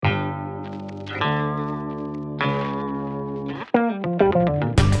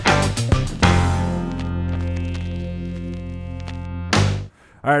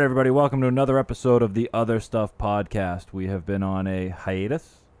All right, everybody, welcome to another episode of the Other Stuff podcast. We have been on a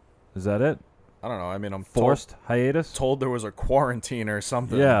hiatus. Is that it? I don't know. I mean, I'm forced hiatus. Told there was a quarantine or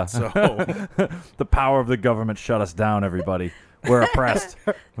something. Yeah. So the power of the government shut us down, everybody. We're oppressed.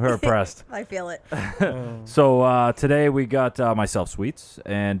 We're oppressed. I feel it. So today we got myself, Sweets,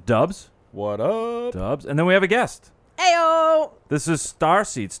 and Dubs. What up? Dubs. And then we have a guest. Ayo! This is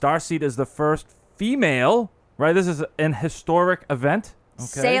Starseed. Starseed is the first female, right? This is an historic event.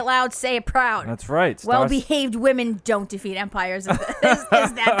 Okay. Say it loud, say it proud. That's right. Well-behaved women don't defeat empires. Is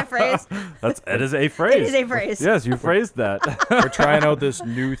that the phrase? It is a phrase. It is a phrase. Yes, you phrased that. We're trying out this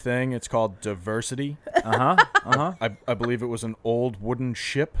new thing. It's called diversity. I believe it was an old wooden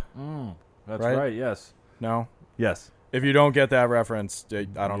ship. That's right, yes. No? Yes. If you don't get that reference, I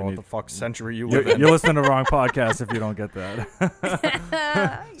don't know what the fuck century you live in. You're listening to the wrong podcast if you don't get that.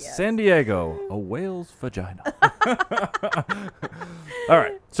 Yes. San Diego, a whale's vagina. All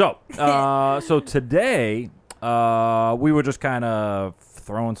right. So today we were just kind of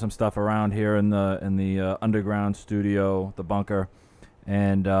throwing some stuff around here in the underground studio, the bunker,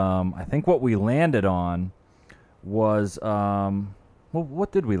 and I think what we landed on was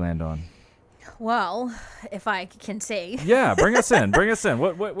what did we land on? Well, if I can say. Yeah, bring us in. Where are we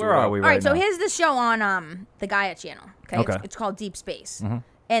right now? All right, so here's the show on the Gaia channel. Okay. It's called Deep Space. Mm-hmm.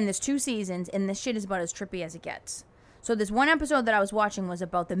 And there's 2 seasons, and this shit is about as trippy as it gets. So this one episode that I was watching was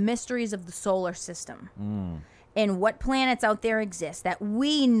about the mysteries of the solar system. And what planets out there exist that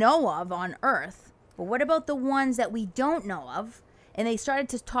we know of on Earth. But what about the ones that we don't know of? And they started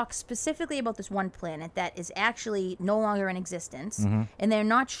to talk specifically about this one planet that is actually no longer in existence. Mm-hmm. And they're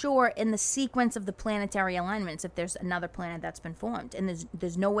not sure in the sequence of the planetary alignments if there's another planet that's been formed. And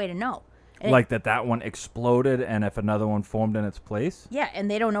there's no way to know. And like that one exploded and if another one formed in its place? Yeah,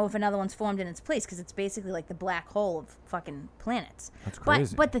 and they don't know if another one's formed in its place because it's basically like the black hole of fucking planets. That's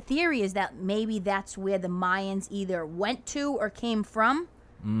crazy. But the theory is that maybe that's where the Mayans either went to or came from.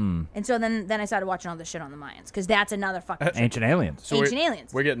 And so then I started watching all this shit on the Mayans because that's another fucking Ancient aliens. So Ancient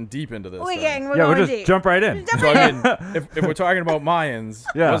aliens. We're getting deep into this. We're then. going just deep. jump right in. So I mean, if we're talking about Mayans,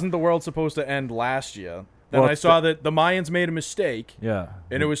 Yeah. wasn't the world supposed to end last year? Then Well, I saw that the Mayans made a mistake. Yeah.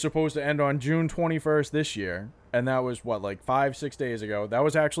 And it was supposed to end on June 21st this year. And that was, 5-6 days ago. That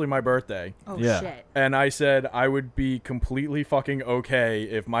was actually my birthday. Oh, Yeah. shit. And I said I would be completely fucking okay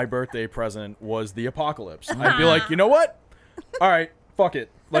if my birthday present was the apocalypse. I'd be like, you know what? All right, fuck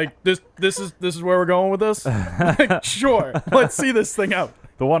it. Like, this is where we're going with this? Like, sure. Let's see this thing out.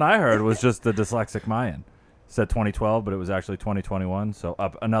 The one I heard was just the dyslexic Mayan. Said 2012, but it was actually 2021. So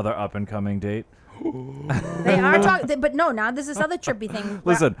another up and coming date. They are talking, but no, now there's this other trippy thing.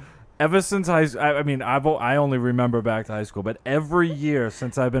 Listen, ever since I only remember back to high school, but every year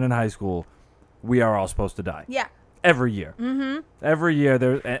since I've been in high school, we are all supposed to die. Yeah. Every year. Mm-hmm. Every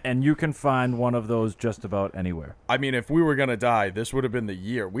year, and you can find one of those just about anywhere. I mean, if we were going to die, this would have been the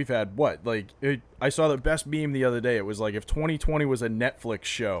year. We've had, I saw the best meme the other day. It was like if 2020 was a Netflix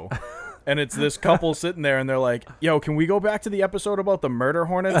show. And it's this couple sitting there, and they're like, yo, can we go back to the episode about the murder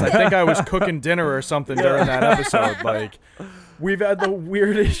hornets? I think I was cooking dinner or something during that episode. Like, we've had the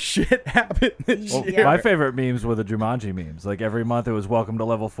weirdest shit happen this year. My favorite memes were the Jumanji memes. Like, every month it was welcome to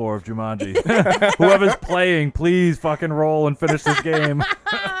level 4 of Jumanji. Whoever's playing, please fucking roll and finish this game.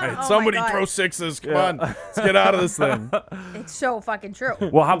 Right, somebody throw 6s. Come on. Let's get out of this thing. It's so fucking true.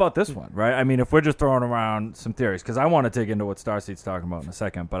 Well, how about this one, right? I mean, if we're just throwing around some theories, because I want to dig into what Starseed's talking about in a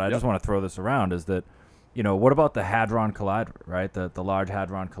second, but I just want to throw this around, is that, what about the Hadron Collider, right? The Large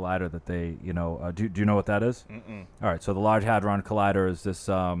Hadron Collider that they, do you know what that is? Mm-mm. All right, so the Large Hadron Collider is this,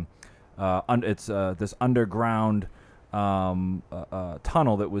 this underground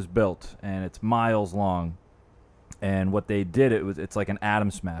tunnel that was built, and it's miles long. And what they did, it's like an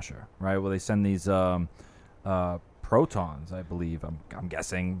atom smasher, right? Where they send these protons, I believe. I'm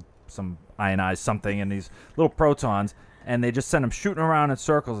guessing some ionized something in these little protons, and they just send them shooting around in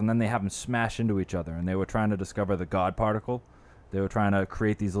circles, and then they have them smash into each other. And they were trying to discover the God particle. They were trying to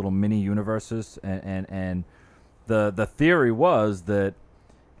create these little mini universes, and the theory was that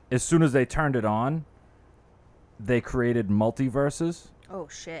as soon as they turned it on, they created multiverses. Oh,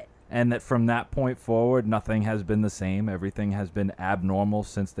 shit. And that from that point forward, nothing has been the same. Everything has been abnormal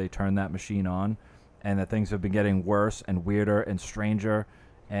since they turned that machine on. And that things have been getting worse and weirder and stranger.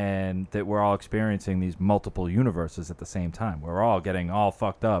 And that we're all experiencing these multiple universes at the same time. We're all getting all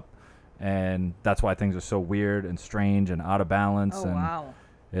fucked up. And that's why things are so weird and strange and out of balance. Oh, and wow.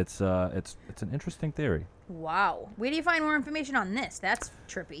 It's an interesting theory. Wow. Where do you find more information on this? That's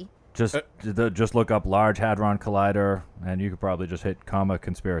trippy. Just look up Large Hadron Collider, and you could probably just hit comma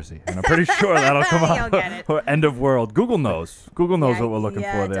conspiracy, and I'm pretty sure that'll come You'll up. get it. Or end of world. Google knows. Google knows Yeah, what we're looking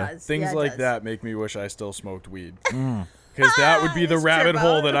yeah, for it there. does. Things Yeah, it like does. that make me wish I still smoked weed. Because that would be the Just rabbit trip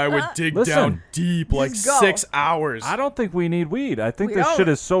hole out. that I would dig Listen, down deep, like just go. 6 hours. I don't think we need weed. I think We this don't. shit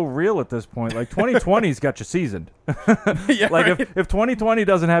is so real at this point. Like 2020's got you seasoned. Yeah, Like right? if 2020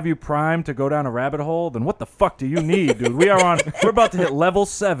 doesn't have you primed to go down a rabbit hole, then what the fuck do you need, dude? We're about to hit level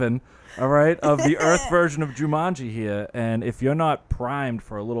 7, all right, of the Earth version of Jumanji here, and if you're not primed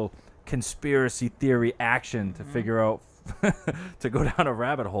for a little conspiracy theory action to figure out to go down a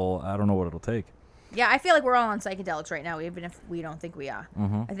rabbit hole, I don't know what it'll take. Yeah, I feel like we're all on psychedelics right now, even if we don't think we are.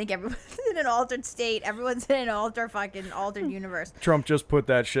 I think everyone's in an altered state. Everyone's in an altered universe. Trump just put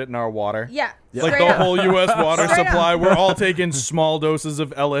that shit in our water. Yeah, Like straight the up. whole U.S. water Straight up. supply, we're all taking small doses of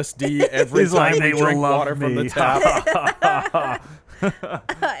LSD every He's like, time we "They will drink love water from the me." tap.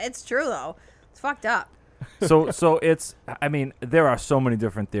 It's true though. It's fucked up. So it's, I mean, there are so many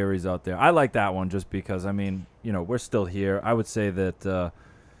different theories out there. I like that one just because, I mean, you know, we're still here. I would say that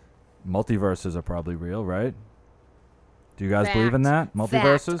multiverses are probably real, right? Do you guys believe in that? Fact.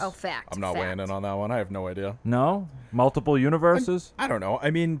 Multiverses? Oh, fact. I'm not fact. weighing in on that one. I have no idea. No? Multiple universes? I don't know.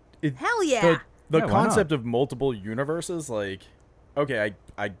 I mean, Hell yeah. the Yeah, why not? concept of multiple universes, like, okay,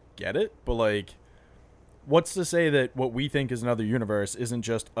 I get it, but like, what's to say that what we think is another universe isn't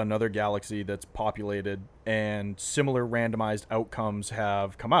just another galaxy that's populated and similar randomized outcomes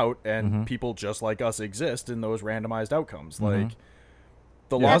have come out and people just like us exist in those randomized outcomes? Like,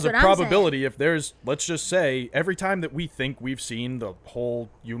 the laws of That's what I'm probability, if there's, let's just say, every time that we think we've seen the whole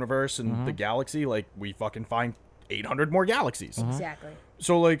universe and the galaxy, like, we fucking find 800 more galaxies. Exactly.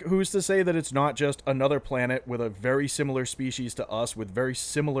 So, like, who's to say that it's not just another planet with a very similar species to us, with very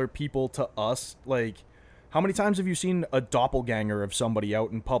similar people to us? Like, how many times have you seen a doppelganger of somebody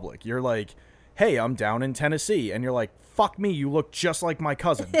out in public? You're like, hey, I'm down in Tennessee. And you're like, fuck me, you look just like my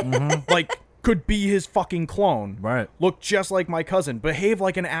cousin. Like, could be his fucking clone. Right. Look just like my cousin. Behave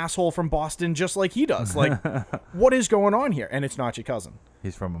like an asshole from Boston just like he does. Like, what is going on here? And it's not your cousin.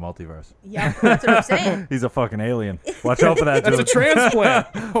 He's from a multiverse. Yeah, that's what I'm saying. He's a fucking alien. Watch out for that dude. That's a transplant.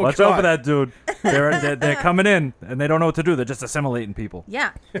 Oh, Watch out for that dude. They're coming in, and they don't know what to do. They're just assimilating people.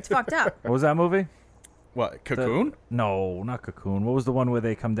 Yeah, it's fucked up. What was that movie? What, Cocoon? No, not Cocoon. What was the one where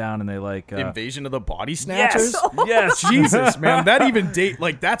they come down and they like... Invasion of the Body Snatchers? Yes! Yes! Jesus, man. That even date,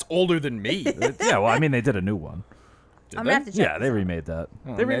 like, that's older than me. Yeah, well, I mean, they did a new one. Did I'm they? gonna have to check. Yeah, they remade that.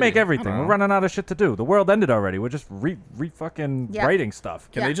 Oh, They remake maybe. I everything. don't We're know. running out of shit to do. The world ended already. We're just fucking Yeah. writing stuff.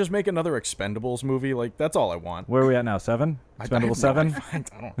 Can Yeah. they just make another Expendables movie? Like, that's all I want. Where are we at now? 7? Expendable 7? I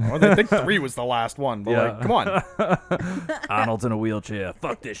don't know. I think 3 was the last one. But, Yeah. like, come on. Arnold's in a wheelchair.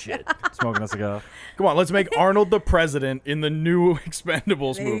 Fuck this shit. Smoking a cigar. Come on. Let's make Arnold the president in the new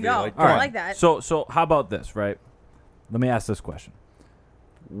Expendables There you movie. go. Like, I come on. like that. So how about this, right? Let me ask this question.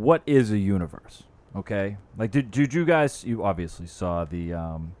 What is a universe? Okay? Like, did you guys... You obviously saw the...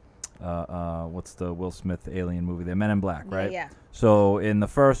 what's the Will Smith alien movie? The Men in Black, Yeah, right? yeah. So in the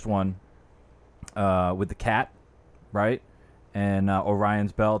first one, with the cat, right? And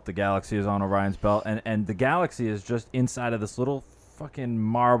Orion's belt, the galaxy is on Orion's belt, and the galaxy is just inside of this little fucking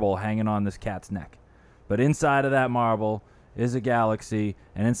marble hanging on this cat's neck. But inside of that marble is a galaxy,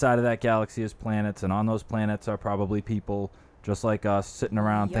 and inside of that galaxy is planets, and on those planets are probably people just like us sitting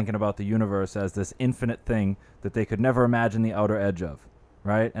around Yep. thinking about the universe as this infinite thing that they could never imagine the outer edge of.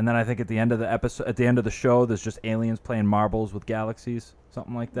 Right, and then I think at the end of the episode, at the end of the show, there's just aliens playing marbles with galaxies,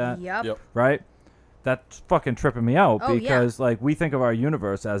 something like that. Yep. Right, that's fucking tripping me out Oh, yeah. because like we think of our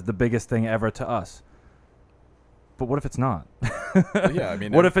universe as the biggest thing ever to us. But what if it's not? Yeah, I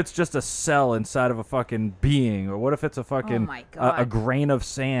mean, What if it's just a cell inside of a fucking being, or what if it's a fucking my a God. grain of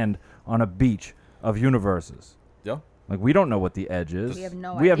sand on a beach of universes? Yeah. Like we don't know what the edge is. We have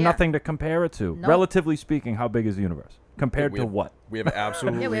no We have idea. nothing to compare it to. Nope. Relatively speaking, how big is the universe compared we to have- what? We have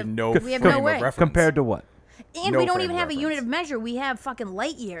absolutely Yeah, we have- no we have frame no of way. reference. Compared to what? And No we don't frame even of have a unit reference. of measure. We have fucking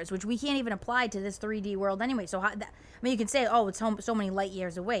light years, which we can't even apply to this 3D world anyway. So, I mean, you can say, oh, it's so many light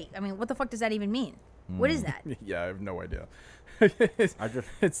years away. I mean, what the fuck does that even mean? What is that? Yeah, I have no idea. I just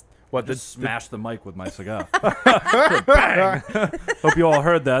It's what the smashed the mic with my cigar. Bang! Hope you all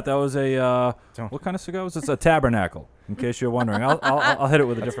heard that. That was a what kind of cigar was this? A Tabernacle. In case you're wondering, I'll hit it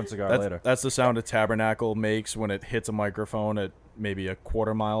with a different cigar later. That's the sound a tabernacle makes when it hits a microphone at maybe a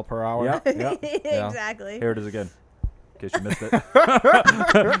quarter mile per hour. Yeah. Exactly. Here it is again. In case you missed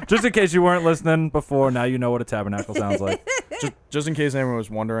it. Just in case you weren't listening before, now you know what a tabernacle sounds like. Just in case anyone was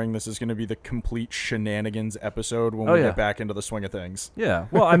wondering, this is going to be the complete Shenanigans episode when Oh, we yeah. get back into the swing of things. Yeah.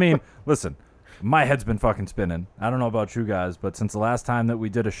 Well, I mean, listen. My head's been fucking spinning. I don't know about you guys, but since the last time that we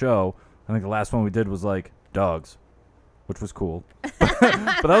did a show, I think the last one we did was like dogs, which was cool. But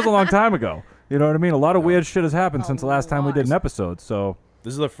that was a long time ago. You know what I mean? A lot of weird shit has happened since the last time we did an episode. So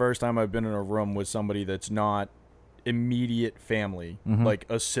this is the first time I've been in a room with somebody that's not immediate family, like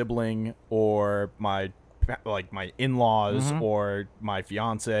a sibling or my in-laws or my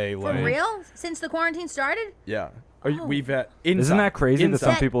fiance. For real? Since the quarantine started? Yeah. Oh. We've had inside. isn't that crazy that some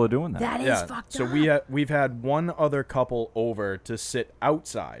That- people are doing that? That is fucked So up. we've had one other couple over to sit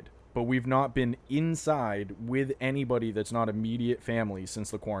outside, but we've not been inside with anybody that's not immediate family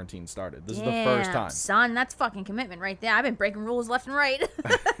since the quarantine started. This is the first time. Son, that's fucking commitment right there. I've been breaking rules left and right.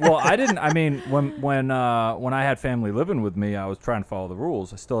 Well, I didn't. I mean, when I had family living with me, I was trying to follow the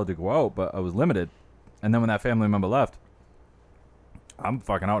rules. I still had to go out, but I was limited. And then when that family member left, I'm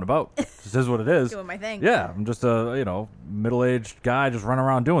fucking out and about. This is what it is. Doing my thing. Yeah, I'm just a middle-aged guy just running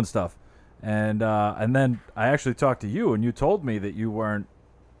around doing stuff. And then I actually talked to you, and you told me that you weren't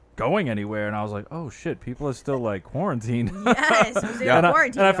going anywhere, and I was like, oh shit, people are still like quarantined. Yes, it was in and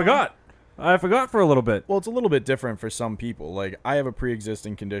quarantine. I forgot. I forgot for a little bit. Well, it's a little bit different for some people. Like, I have a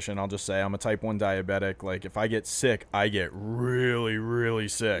pre-existing condition. I'll just say I'm a type 1 diabetic. Like, if I get sick, I get really, really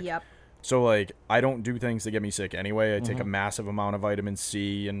sick. Yep. So, like, I don't do things that get me sick anyway. I take a massive amount of vitamin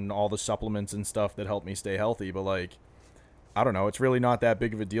C and all the supplements and stuff that help me stay healthy. But, like, I don't know. It's really not that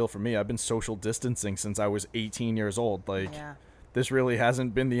big of a deal for me. I've been social distancing since I was 18 years old. Like, this really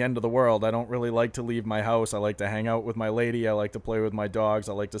hasn't been the end of the world. I don't really like to leave my house. I like to hang out with my lady. I like to play with my dogs.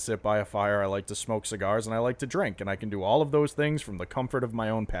 I like to sit by a fire. I like to smoke cigars. And I like to drink. And I can do all of those things from the comfort of my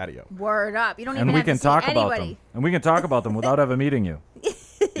own patio. Word up. You don't And even we have can to talk see about anybody. them. And we can talk about them without ever meeting you.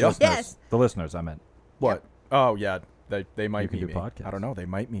 Yes. The listeners, I meant. What? Oh, yeah. They You might can meet do me. podcasts. I don't know. They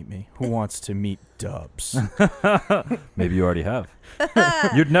might meet me. Who wants to meet Dubs? Maybe you already have.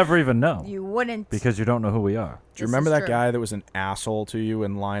 You'd never even know You wouldn't. because you don't know who we are. Do you This remember is that true. guy that was an asshole to you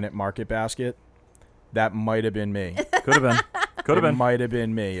in line at Market Basket? That might have been me. Could have been. Could have It been. might have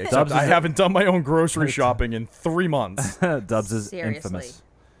been me. Except Dubs I is- haven't done my own grocery shopping in 3 months. Dubs is Seriously. infamous.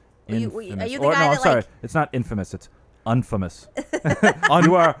 Are you Infamous. the Or, guy no, that, sorry. like- It's not infamous. It's unfamous.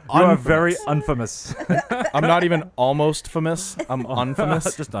 You are very unfamous. I'm not even almost famous. I'm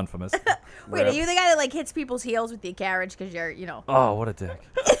unfamous. Just unfamous. Wait, are you the guy that like hits people's heels with your carriage because you're, Oh, what a dick.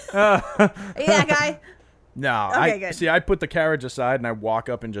 are you that guy? No, Okay, good. I put the carriage aside and I walk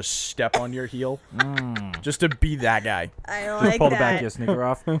up and just step on your heel, just to be that guy. I Just like pull the that. back of your sneaker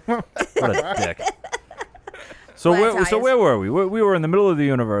off. What a dick. So Flat where tires. were we? We were in the middle of the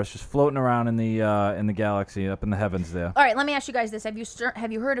universe, just floating around in the galaxy, up in the heavens there. All right, let me ask you guys this: Have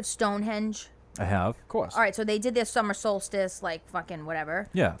you heard of Stonehenge? I have. Of course. All right, so they did their summer solstice, like fucking whatever.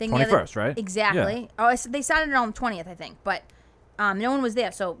 Yeah, thing the other- 21st, right? Exactly. Oh, they started it on the 20th, I think, but no one was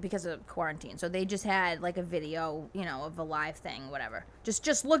there, so because of quarantine, so they just had like a video, of a live thing, whatever.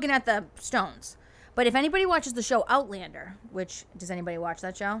 Just looking at the stones. But if anybody watches the show Outlander, which does anybody watch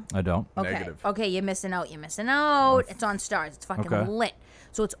that show? I don't. Okay. Negative. Okay, you're missing out. It's on Stars. It's fucking Okay. lit.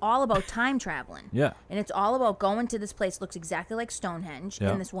 So it's all about time traveling. Yeah. And it's all about going to this place, looks exactly like Stonehenge, Yeah.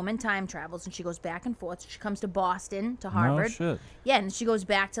 and this woman time travels, and she goes back and forth. She comes to Boston, to Harvard. No shit. Yeah, and she goes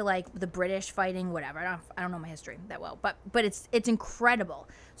back to like the British fighting, whatever. I don't know my history that well, but it's incredible.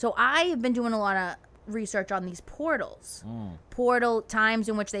 So I have been doing a lot of research on these portals, portal times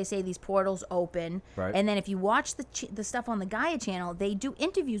in which they say these portals open, Right. and then if you watch the stuff on the Gaia channel, they do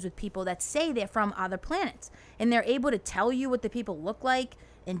interviews with people that say they're from other planets, and they're able to tell you what the people look like.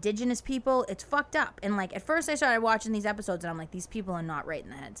 Indigenous people, it's fucked up. And like at first I started watching these episodes and I'm like, these people are not right in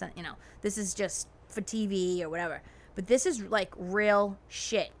the head. So, this is just for TV or whatever. But this is like real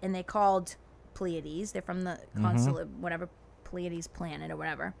shit. And they called Pleiades. They're from the whatever Pleiades planet or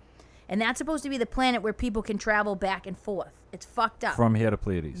whatever. And that's supposed to be the planet where people can travel back and forth. It's fucked up. From here to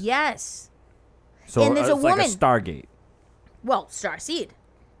Pleiades. Yes. So and there's a it's like a woman- Stargate. Well, Starseed.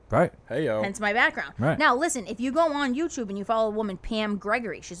 Right. Hey yo. Hence my background. Right. Now, listen, if you go on YouTube and you follow a woman, Pam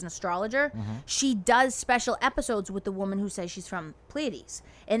Gregory, she's an astrologer. She does special episodes with the woman who says she's from Pleiades.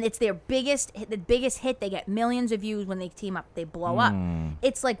 And it's their biggest hit. They get millions of views when they team up. They blow up.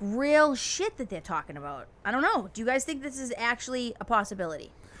 It's like real shit that they're talking about. I don't know. Do you guys think this is actually a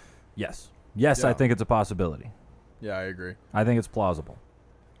possibility? Yes. Yes, I Yeah. think it's a possibility. Yeah, I agree. I think it's plausible.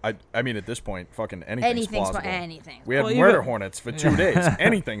 I mean, at this point, fucking anything's plausible. Anything. We had Well, murder even- hornets for 2 days.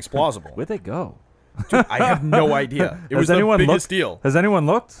 Anything's plausible. Where'd they go? Dude, I have no idea. It was the biggest looked? deal. Has anyone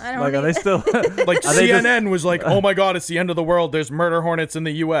looked? I don't Like, are they still? Like Are they just- CNN was like, "Oh my God, it's the end of the world. There's murder hornets in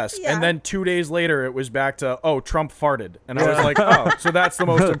the U.S." Yeah. And then 2 days later, it was back to, "Oh, Trump farted," and I was like, "Oh, so that's the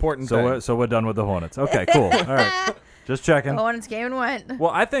most important thing." So we're done with the Hornets. Okay, cool. All right. Just checking. Oh, and it's came and went.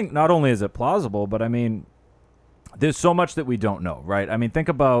 Well, I think not only is it plausible, but I mean, there's so much that we don't know, right? I mean, think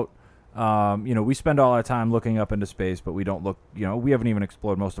about, we spend all our time looking up into space, but we don't look, we haven't even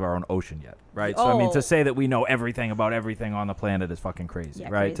explored most of our own ocean yet, right? So, I mean, to say that we know everything about everything on the planet is fucking crazy,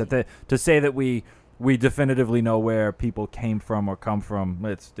 right? Crazy. To say that we definitively know where people came from or come from,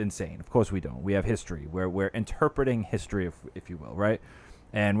 it's insane. Of course we don't. We have history. We're interpreting history, if you will, right?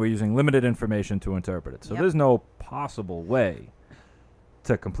 And we're using limited information to interpret it. So there's no possible way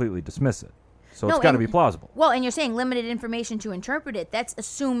to completely dismiss it. So it's got to be plausible. Well, and you're saying limited information to interpret it. That's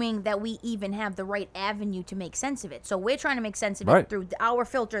assuming that we even have the right avenue to make sense of it. So we're trying to make sense of it through our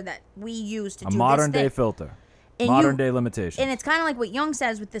filter that we use to do this thing. A modern-day filter. Modern-day limitation. And it's kind of like what Jung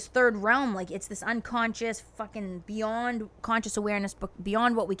says with this third realm. Like, it's this unconscious, fucking beyond conscious awareness,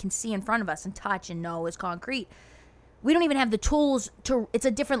 beyond what we can see in front of us and touch and know is concrete. We don't even have the tools to, it's a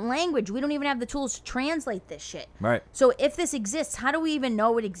different language. We don't even have the tools to translate this shit. Right. So if this exists, how do we even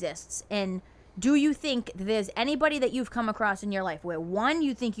know it exists? And do you think there's anybody that you've come across in your life where, one,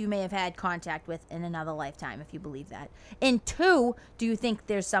 you think you may have had contact with in another lifetime, if you believe that? And two, do you think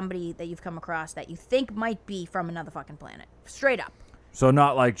there's somebody that you've come across that you think might be from another fucking planet? Straight up. So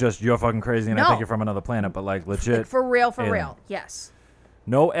not like just you're fucking crazy and I No. think you're from another planet, but like legit. Like for real, alien. yes.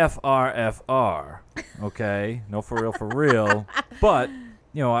 No FRFR, okay? No for real. But,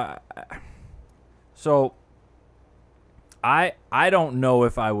 I don't know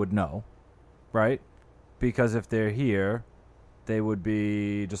if I would know, right? Because if they're here, they would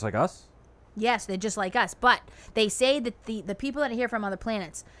be just like us. Yes, they're just like us. But they say that the people that are here from other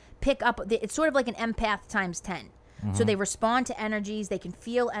planets pick up, it's sort of like an empath times 10. Mm-hmm. So they respond to energies. They can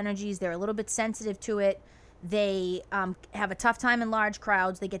feel energies. They're a little bit sensitive to it. They have a tough time in large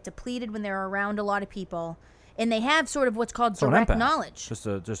crowds. They get depleted when they're around a lot of people. And they have sort of what's called direct knowledge. Just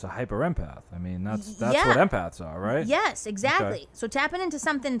a hyper empath. I mean, that's what empaths are, right? Yes, exactly. Okay. So tapping into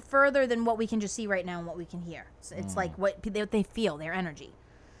something further than what we can just see right now and what we can hear. So it's like what they feel, their energy.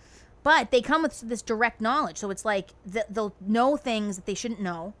 But they come with this direct knowledge. So it's like they'll know things that they shouldn't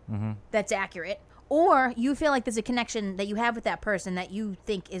know that's accurate. Or you feel like there's a connection that you have with that person that you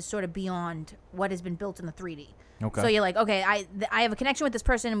think is sort of beyond what has been built in the 3D. Okay. So you're like, okay, I have a connection with this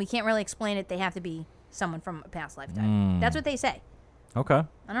person and we can't really explain it. They have to be someone from a past lifetime. That's what they say. Okay.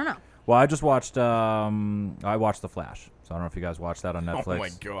 I don't know. Well, I just watched I watched The Flash. So I don't know if you guys watched that on Netflix. Oh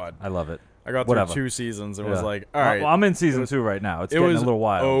my God. I love it. I got through 2 seasons and was like, all right. Well, I'm in season 2 right now. It's getting a little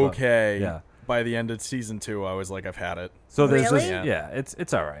wild. Okay. But, yeah. By the end of season 2, I was like, I've had it. So there's Really?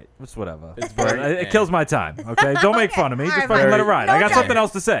 it's all right. It's whatever. It's very it kills my time. Okay, don't make fun of me. All Just right, fucking let it ride. no I got judgment. something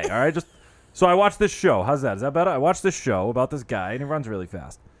else to say. All right, so I watched this show. How's that? Is that better? I watched this show about this guy and he runs really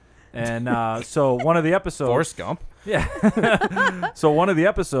fast. And so one of the episodes, Forrest Gump. Yeah. So one of the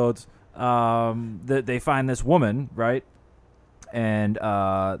episodes, they find this woman, right? And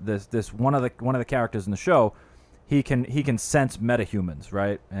this one of the characters in the show, he can sense metahumans,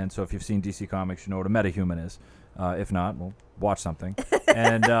 right? And so if you've seen DC Comics, you know what a metahuman is. If not, well, watch something.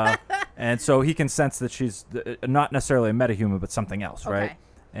 And so he can sense that she's not necessarily a metahuman, but something else, right? Okay.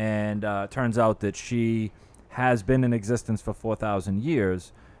 And turns out that she has been in existence for 4,000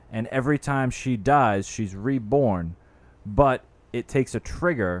 years, and every time she dies, she's reborn, but it takes a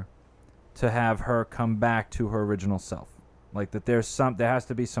trigger to have her come back to her original self. Like that there has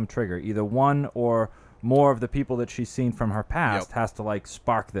to be some trigger. Either one or more of the people that she's seen from her past has to like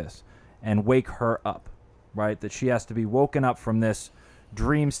spark this and wake her up, right? That she has to be woken up from this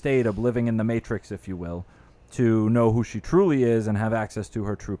dream state of living in the Matrix, if you will, to know who she truly is and have access to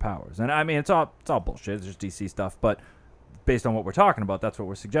her true powers. And I mean, it's all bullshit. It's just DC stuff, but based on what we're talking about, that's what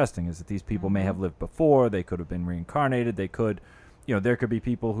we're suggesting, is that these people may have lived before. They could have been reincarnated. They could, there could be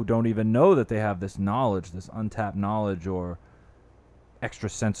people who don't even know that they have this knowledge, this untapped knowledge or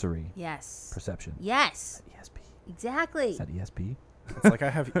extrasensory perception. Yes. ESP. Exactly. Is that ESP? It's like I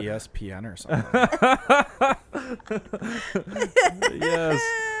have ESPN or something. Yes.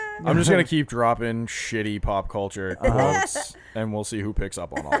 I'm just going to keep dropping shitty pop culture quotes, and we'll see who picks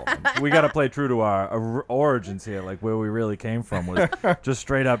up on all of them. We got to play true to our origins here, like where we really came from was just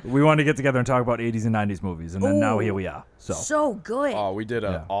straight up. We wanted to get together and talk about 80s and 90s movies, and then now here we are. So good. Oh, we did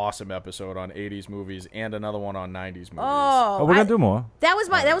an awesome episode on 80s movies and another one on 90s movies. Oh, we're going to do more. That was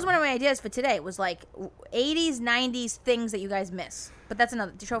one of my ideas for today. It was like 80s, 90s things that you guys miss. But that's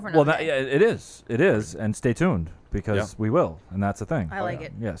another show for another day. It is, and stay tuned because we will, and that's the thing. I like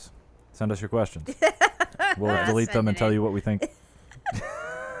it. Yes, send us your questions. We'll delete them and tell you what we think.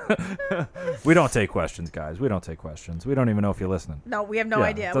 We don't take questions, guys. We don't take questions. We don't even know if you're listening. No, we have no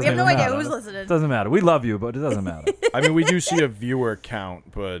idea. We Doesn't have no even idea matter. who's listening. Doesn't matter. We love you, but it doesn't matter. I mean, we do see a viewer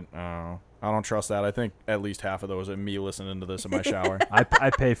count, but I don't trust that. I think at least half of those are me listening to this in my shower. I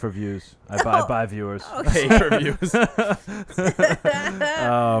pay for views. I buy viewers. Pay for views.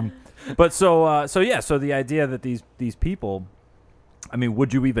 But so the idea that these people, I mean,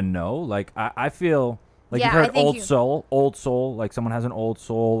 would you even know? Like, I feel like you've heard old soul. Like someone has an old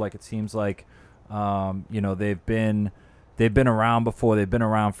soul. Like it seems like, they've been around before. They've been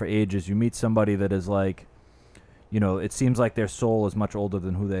around for ages. You meet somebody that is like, it seems like their soul is much older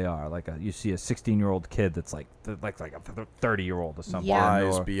than who they are. Like you see a 16-year-old kid that's like a 30-year-old or something.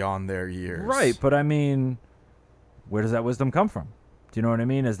 Wise beyond their years. Right, but I mean, where does that wisdom come from? Do you know what I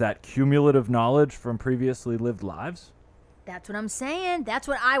mean? Is that cumulative knowledge from previously lived lives? That's what I'm saying. That's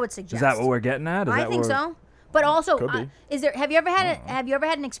what I would suggest. Is that what we're getting at? I think so. But also, Could be. Have you ever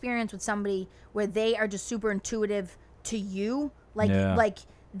had an experience with somebody where they are just super intuitive to you? Like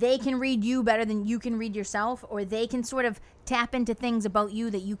they can read you better than you can read yourself, or they can sort of tap into things about you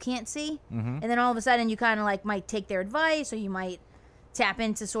that you can't see. Mm-hmm. And then all of a sudden you kind of like might take their advice, or you might tap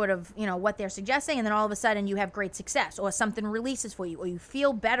into sort of, what they're suggesting, and then all of a sudden you have great success, or something releases for you, or you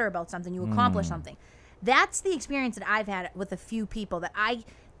feel better about something, you accomplish something. That's the experience that I've had with a few people that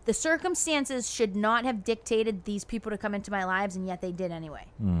the circumstances should not have dictated these people to come into my lives, and yet they did anyway.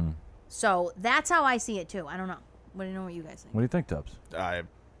 So that's how I see it too. I don't know. What do you guys think? What do you think, Dubs?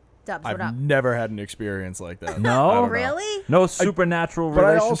 Dubs, what up? I've never had an experience like that. No? Really? No supernatural But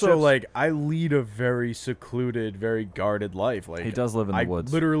I relationships? also, I lead a very secluded, very guarded life. Like He does live in the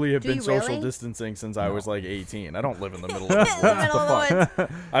woods. I literally have Do been you social really? distancing since I was 18. I don't live in the middle of the woods. the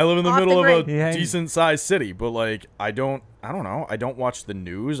woods. I live in the Off middle the of a grid. decent-sized city, but, I don't know. I don't watch the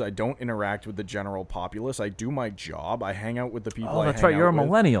news. I don't interact with the general populace. I do my job. I hang out with the people Oh, I that's hang right. You're a out with.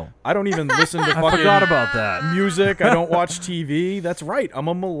 millennial. I don't even listen to I fucking forgot about that. music. I don't watch TV. That's right. I'm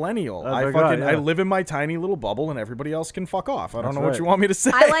a millennial. I I forgot, yeah. I live in my tiny little bubble, and everybody else can fuck off. I don't That's know what right. you want me to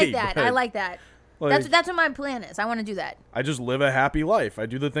say. I like that. but I like that. That's what my plan is. I want to do that. I just live a happy life. I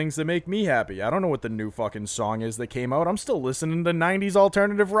do the things that make me happy. I don't know what the new fucking song is that came out. I'm still listening to 90s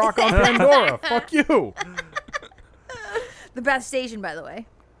alternative rock on Pandora. Fuck you. The best station, by the way.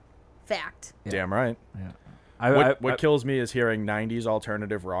 Fact. Yeah. Damn right. Yeah. What kills me is hearing 90s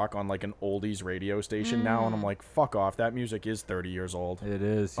alternative rock on an oldies radio station now, and I'm like, fuck off. That music is 30 years old. It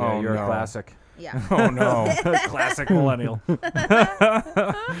is. Yeah, you're a classic. Yeah. Oh, no. Classic millennial.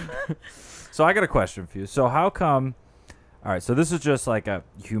 So I got a question for you. So how come... All right, so this is just like a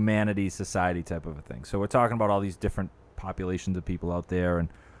humanity, society type of a thing. So we're talking about all these different populations of people out there and,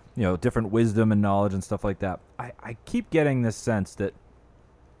 different wisdom and knowledge and stuff like that. I keep getting this sense that,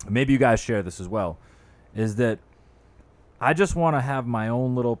 maybe you guys share this as well, is that I just want to have my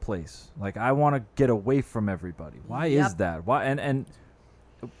own little place. Like, I want to get away from everybody. Why is that? Why?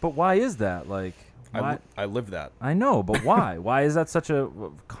 But why is that? Like, why? I live that. I know, but why? Why is that such a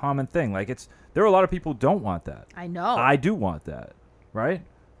common thing? Like, there are a lot of people who don't want that. I know. I do want that, right?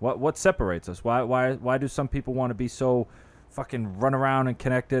 What separates us? Why do some people want to be so fucking run around and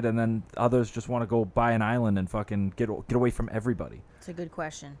connected, and then others just want to go buy an island and fucking get away from everybody? It's a good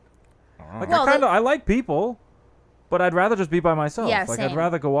question. Like, Well, I like people, but I'd rather just be by myself. Yeah, like, same. I'd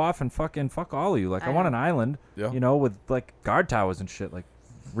rather go off and fucking fuck all of you. Like, I want an island, with like guard towers and shit, like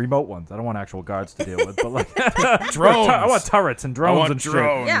remote ones. I don't want actual guards to deal with, but like drones. I want turrets and drones and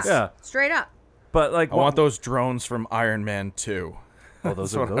drones. shit. Yeah. Straight up. But like, I want those drones from Iron Man 2. Oh,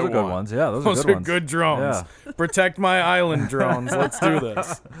 those That's are what I good want. ones. Yeah, those Those are good are ones. good drones. Protect my island drones. Let's do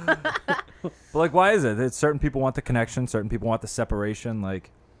this. But like, why is it? It's certain people want the connection, certain people want the separation.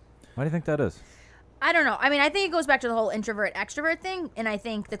 Like, why do you think that is? I don't know. I mean, I think it goes back to the whole introvert extrovert thing, and I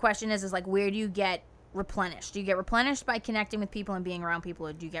think the question is like, where do you get replenished? Do you get replenished by connecting with people and being around people,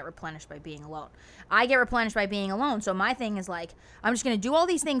 or do you get replenished by being alone? I get replenished by being alone. So my thing is like, I'm just gonna do all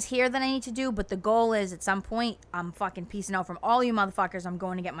these things here that I need to do, but the goal is at some point I'm fucking peacing out from all you motherfuckers. I'm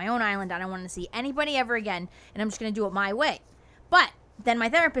going to get my own island. I don't want to see anybody ever again, and I'm just gonna do it my way. But then my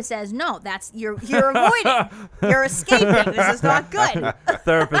therapist says, no, you're avoiding. You're escaping. This is not good.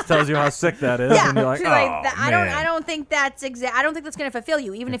 Therapist tells you how sick that is, Yeah, and you're like, she's oh, like, I man. don't think that's I don't think that's gonna fulfill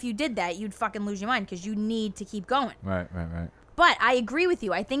you. Even if you did that, you'd fucking lose your mind because you need to keep going. Right. But I agree with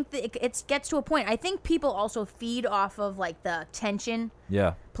you. I think that it gets to a point. I think people also feed off of like the tension,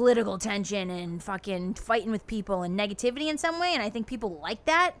 Yeah. political tension, and fucking fighting with people and negativity in some way. And I think people like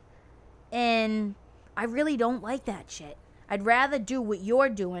that, and I really don't like that shit. I'd rather do what you're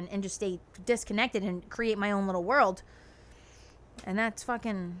doing and just stay disconnected and create my own little world. And that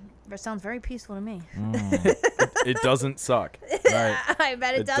sounds very peaceful to me. It doesn't suck. Right. I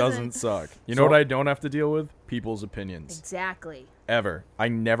bet it It doesn't suck. You know So- what I don't have to deal with? People's opinions. Exactly. ever. I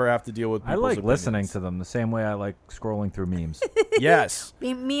never have to deal with I people's like opinions. listening to them the same way I like scrolling through memes. Yes.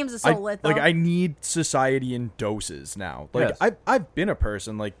 Memes are so lit, though. Like, I need society in doses now. Like, Yes. I've been a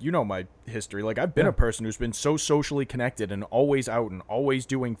person, like, you know my history. Like, I've been a person who's been so socially connected and always out and always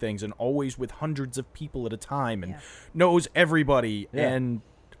doing things and always with hundreds of people at a time and knows everybody. Yeah. And,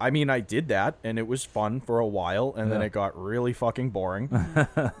 I mean, I did that, and it was fun for a while, and then Yeah. it got really fucking boring.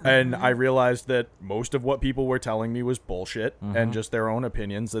 And I realized that most of what people were telling me was bullshit and just their own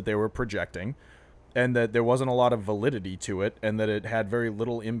opinions that they were projecting, and that there wasn't a lot of validity to it, and that it had very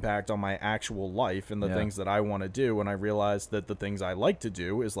little impact on my actual life and the things that I want to do. And I realized that the things I like to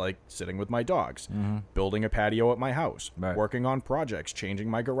do is like sitting with my dogs, building a patio at my house, Right. working on projects, changing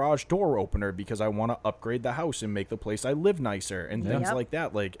my garage door opener because I want to upgrade the house and make the place I live nicer and things Yep. like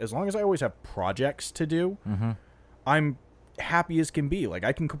that. Like, as long as I always have projects to do, I'm happy as can be. Like,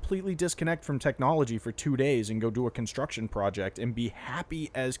 I can completely disconnect from technology for 2 days and go do a construction project and be happy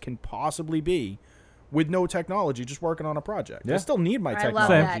as can possibly be with no technology, just working on a project. Yeah. I still need my I love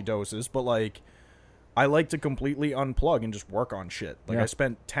technology that. doses, but like, I like to completely unplug and just work on shit. Like, Yeah. I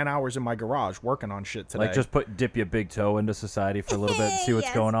spent 10 hours in my garage working on shit today. Like, just dip your big toe into society for a little bit and see what's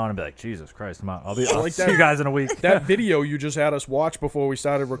Yes. going on and be like, Jesus Christ, I'll like see that- you guys in a week. that video you just had us watch before we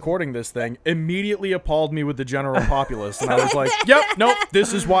started recording this thing immediately appalled me with the general populace. And I was like, yep, nope,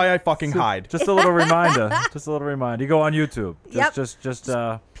 this is why I fucking hide. Just a little reminder. Just a little reminder. You go on YouTube. Yep. Just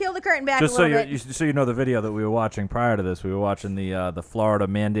Peel the curtain back just a so little you bit. so you know the video that we were watching prior to this. We were watching the Florida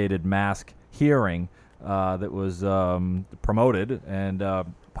mandated mask hearing that was promoted and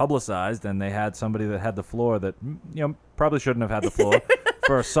publicized, and they had somebody that had the floor that probably shouldn't have had the floor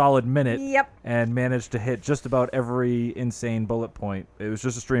for a solid minute. Yep. And managed to hit just about every insane bullet point. It was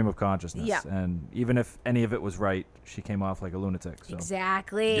just a stream of consciousness. Yep. And even if any of it was right, she came off like a lunatic. So.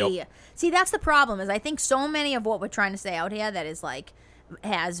 Exactly. Yep. See, that's the problem. Is I think so many of what we're trying to say out here that is like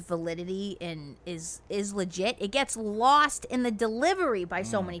has validity and is legit, it gets lost in the delivery by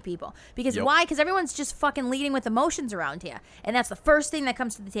so many people. Because Yep. why? Because everyone's just fucking leading with emotions around here, and that's the first thing that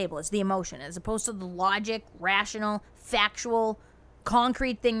comes to the table is the emotion, as opposed to the logic, rational, factual,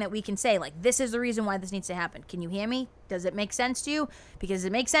 concrete thing that we can say, like, this is the reason why this needs to happen. Can you hear me? Does it make sense to you? Because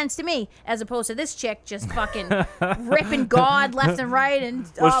it makes sense to me, as opposed to this chick just fucking ripping God left and right.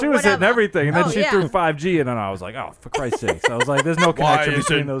 And Well, she was hitting whatever. everything, and then Oh, she yeah. threw 5G, and then I was like, oh, for Christ's sake. So I was like, there's no Why connection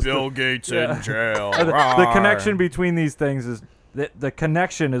between isn't those Bill two. Gates Yeah. in jail? The Rawr. connection between these things is the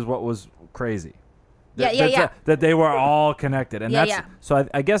connection is what was crazy. Yeah, yeah, yeah. That they were all connected, and Yeah, that's yeah. so.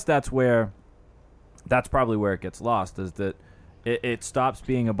 I guess that's probably where it gets lost, is that it stops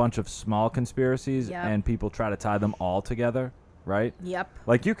being a bunch of small conspiracies, Yep. and people try to tie them all together, right? Yep.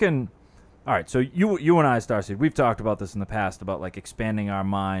 Like, you can. All right, so you and I, Starseed, we've talked about this in the past about like expanding our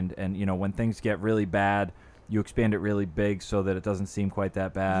mind, and when things get really bad, you expand it really big so that it doesn't seem quite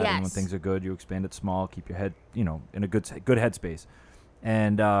that bad, and when Yes. things are good, you expand it small, keep your head in a good headspace.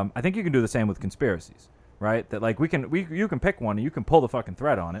 And I think you can do the same with conspiracies, right? That like you can pick one and you can pull the fucking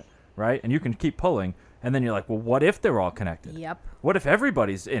thread on it, right? And you can keep pulling, and then you're like, well, what if they're all connected? Yep. What if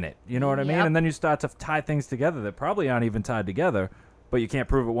everybody's in it? You know what I mean? Yep. And then you start to tie things together that probably aren't even tied together, but you can't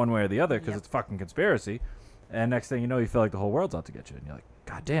prove it one way or the other because Yep. it's a fucking conspiracy. And next thing you know, you feel like the whole world's out to get you, and you're like,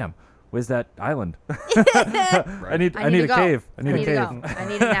 God damn, where's that island? I need I a need to go. cave. I need a to cave. go. I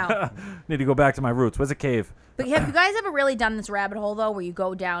need it now. Need to go back to my roots. Where's a cave? But have you guys ever really done this rabbit hole though, where you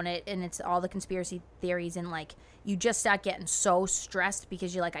go down it and it's all the conspiracy theories, and like you just start getting so stressed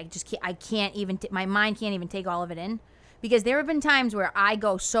because you're like, I can't even, my mind can't even take all of it in, because there have been times where I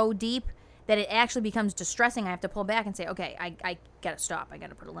go so deep that it actually becomes distressing. I have to pull back and say, okay, I gotta stop. I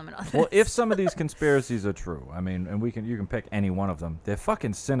gotta put a limit on this. Well, if some of these conspiracies are true, I mean, and you can pick any one of them, they're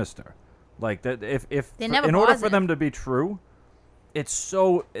fucking sinister. Like that, if They're never in order for positive. them to be true,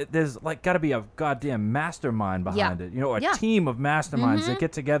 there's like got to be a goddamn mastermind behind Yeah. it. A Yeah. team of masterminds that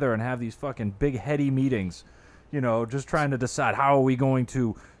get together and have these fucking big heady meetings. Just trying to decide how are we going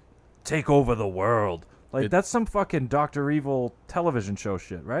to take over the world. Like, that's some fucking Dr. Evil television show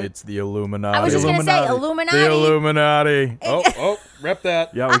shit, right? It's the Illuminati. I was just gonna say Illuminati. Illuminati. The Illuminati. Oh, rep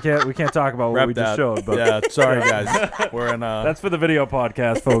that. Yeah, we can't talk about what Rep we that. just showed, but Yeah, sorry guys. We're in that's for the video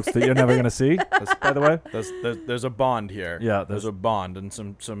podcast, folks, that you're never gonna see. By the way, there's a bond here. Yeah, there's a bond and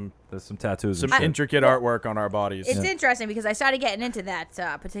some there's some tattoos and shit. intricate artwork on our bodies. It's interesting because I started getting into that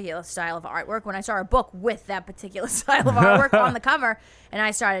particular style of artwork when I saw a book with that particular style of artwork on the cover, and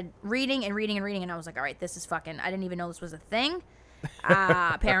I started reading and reading and reading, and I was like, all right, this is fucking, I didn't even know this was a thing.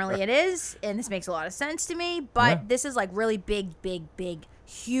 Apparently it is, and this makes a lot of sense to me, but this is like really big,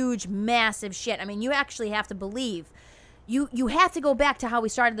 huge, massive shit. I mean, you actually have to believe you have to go back to how we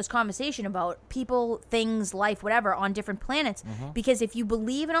started this conversation about people, things, life, whatever, on different planets. Because if you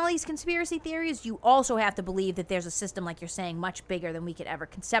believe in all these conspiracy theories, you also have to believe that there's a system, like you're saying, much bigger than we could ever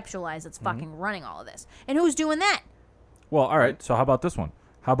conceptualize that's fucking running all of this. And who's doing that? Well, all right. So how about this one?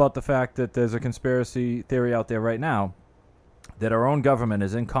 How about the fact that there's a conspiracy theory out there right now that our own government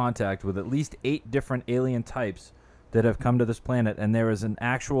is in contact with at least 8 different alien types that have come to this planet, and there is an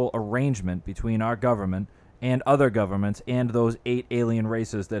actual arrangement between our government and other governments and those 8 alien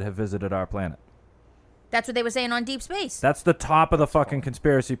races that have visited our planet. That's what they were saying on Deep Space. That's the top of the fucking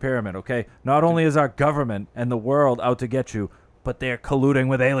conspiracy pyramid, okay? Not only is our government and the world out to get you, but they're colluding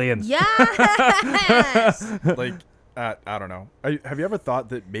with aliens. Yes! Like, I don't know. Have you ever thought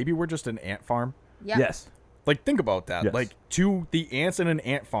that maybe we're just an ant farm? Yep. Yes. Like, think about that. Yes. Like, to the ants in an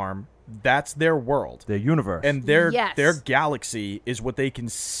ant farm, that's their world. Their universe. And their Yes. galaxy is what they can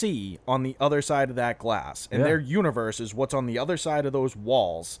see on the other side of that glass. And Yeah. their universe is what's on the other side of those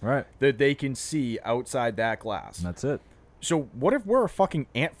walls Right. that they can see outside that glass. And that's it. So what if we're a fucking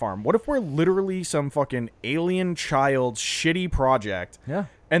ant farm? What if we're literally some fucking alien child shitty project? Yeah.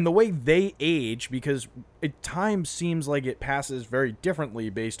 And the way they age, because at times seems like it passes very differently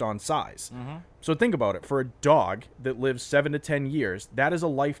based on size. So think about it. For a dog that lives 7 to 10 years, that is a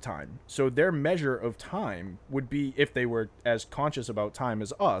lifetime. So their measure of time would be, if they were as conscious about time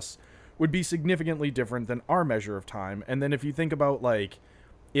as us, would be significantly different than our measure of time. And then if you think about, like,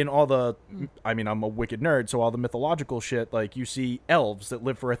 in all the, I mean, I'm a wicked nerd, so all the mythological shit, like, you see elves that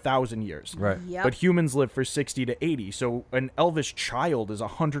live for 1,000 years. Right. Yep. But humans live for 60 to 80. So an elvish child is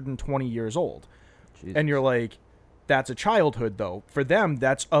 120 years old. Jesus. And you're like, that's a childhood, though. For them,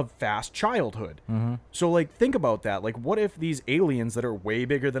 that's a fast childhood. So, like, think about that. Like, what if these aliens that are way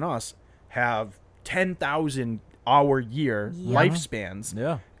bigger than us have 10,000 hour year Yep. lifespans?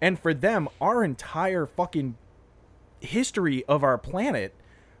 Yeah. And for them, our entire fucking history of our planet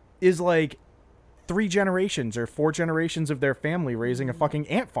is like 3 generations or 4 generations of their family raising a fucking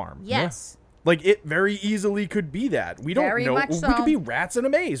ant farm. Yes. Like, it very easily could be that. We don't Very know. much We so. could be rats in a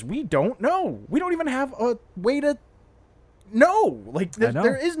maze. We don't know. We don't even have a way to know. Like, I know.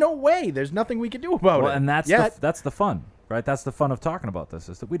 there is no way. There's nothing we can do about Well, it. and that's yet. the fun, right? That's the fun of talking about this,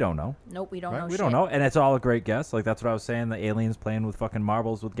 is that we don't know. Nope, we don't Right? know We shit. don't know, and it's all a great guess. Like, that's what I was saying. The aliens playing with fucking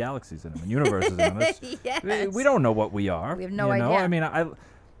marbles with galaxies in them and universes in them. Yes. We don't know what we are. We have no you know? idea. I mean,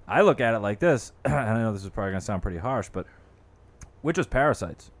 I look at it like this, and I know this is probably gonna sound pretty harsh, but we're just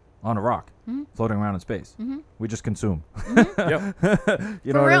parasites on a rock floating around in space. We just consume. Yep.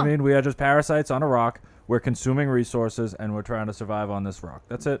 You know what real. I mean? We are just parasites on a rock. We're consuming resources, and we're trying to survive on this rock.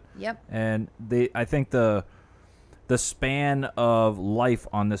 That's it. Yep. And I think the span of life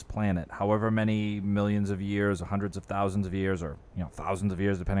on this planet, however many millions of years, or hundreds of thousands of years, or thousands of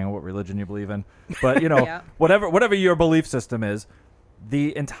years, depending on what religion you believe in, but Yeah. whatever your belief system is,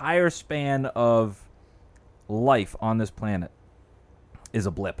 the entire span of life on this planet is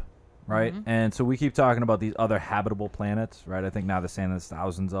a blip, right? And so we keep talking about these other habitable planets, right? I think now they're saying there's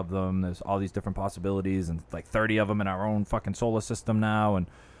thousands of them. There's all these different possibilities, and like 30 of them in our own fucking solar system now. And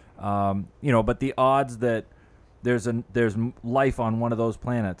but the odds that there's life on one of those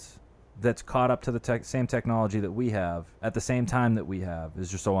planets that's caught up to the same technology that we have at the same time that we have is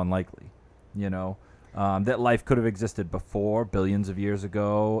just so unlikely. That life could have existed before, billions of years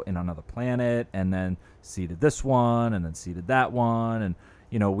ago, in another planet, and then seeded this one, and then seeded that one, and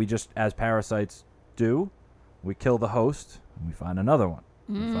we just, as parasites do, we kill the host, and we find another one,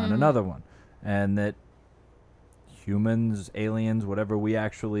 we find another one, and that humans, aliens, whatever we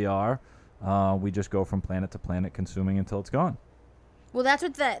actually are, we just go from planet to planet, consuming until it's gone. Well, that's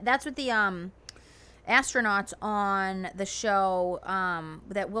what the astronauts on the show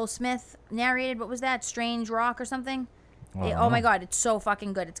that Will Smith narrated. What was that? Strange Rock or something? Oh my God, it's so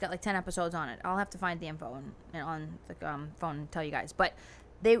fucking good. It's got like 10 episodes on it. I'll have to find the info on the phone and tell you guys. But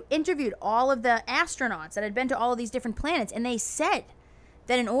they interviewed all of the astronauts that had been to all of these different planets, and they said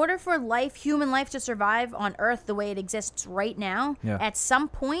that in order for human life to survive on Earth the way it exists right now, Yeah. at some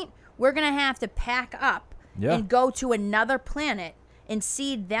point we're gonna have to pack up and go to another planet and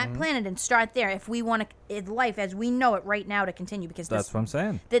seed that planet and start there if we want life as we know it right now to continue. Because That's what I'm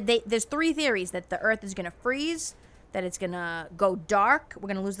saying. there's 3 theories: that the Earth is going to freeze, that it's going to go dark, we're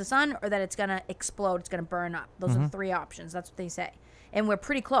going to lose the sun, or that it's going to explode, it's going to burn up. Those are the 3 options. That's what they say. And we're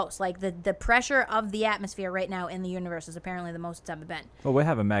pretty close. Like, the pressure of the atmosphere right now in the universe is apparently the most it's ever been. Well, we're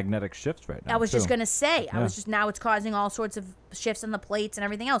having magnetic shifts right now. I was just too. going to say, Yeah. now it's causing all sorts of shifts in the plates and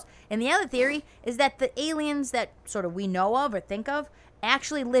everything else. And the other theory is that the aliens that sort of we know of or think of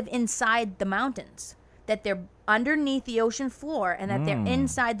actually live inside the mountains, that they're underneath the ocean floor, and that they're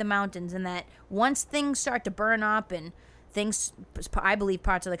inside the mountains, and that once things start to burn up and things, I believe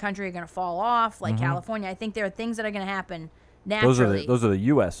parts of the country are going to fall off, like California. I think there are things that are going to happen naturally. Those are the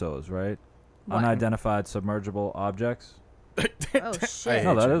USOs, right? What? Unidentified submergible objects. Oh, shit.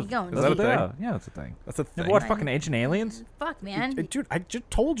 No, that You is. going Is that a deep. thing? Yeah, that's a thing. That's a You thing. ever watch fucking Ancient Aliens? Fuck, man. Dude, I just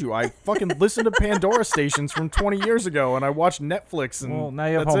told you. I fucking listened to Pandora stations from 20 years ago, and I watched Netflix, and Well, now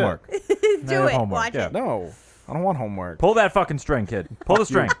you have that's homework. Do you have it. homework, Watch yeah. it. No, I don't want homework. Pull that fucking string, kid. Pull the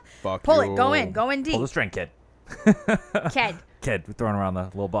string. Fuck Pull you. it. Go in. Go in Pull the deep. string, kid. Kid. Kid, we're throwing around the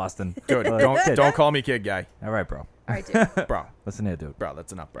little Boston. Good. Kid. Don't call me kid guy, All right, bro. All right, dude. bro. Listen here, dude. Bro,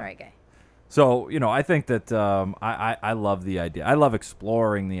 that's enough, bro. All right, guy. So, I think that I love the idea. I love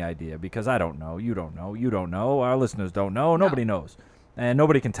exploring the idea because I don't know. You don't know. You don't know. Our listeners don't know. Nobody knows. And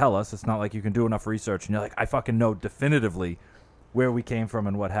nobody can tell us. It's not like you can do enough research and you're like, I fucking know definitively where we came from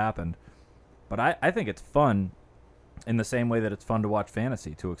and what happened. But I think it's fun in the same way that it's fun to watch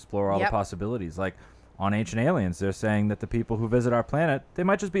fantasy, to explore all the possibilities. Like on Ancient Aliens, they're saying that the people who visit our planet, they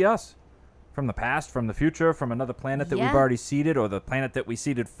might just be us. From the past, from the future, from another planet that we've already seeded or the planet that we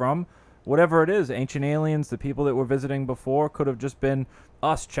seeded from. Whatever it is, Ancient Aliens, the people that we're visiting before could have just been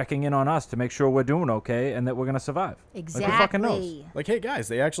us checking in on us to make sure we're doing okay and that we're going to survive. Exactly. Like, who fucking knows? Like, hey guys,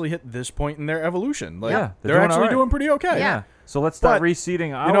 they actually hit this point in their evolution. Like, Yeah, they're doing actually all right. doing pretty okay. Yeah. So let's start But,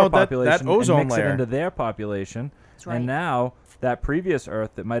 reseeding our that population ozone and mix layer. it into their population. That's right. And now that previous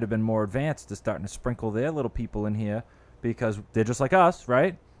Earth that might have been more advanced is starting to sprinkle their little people in here because they're just like us,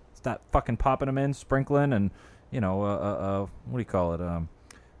 right? Start fucking popping them in, sprinkling, and what do you call it?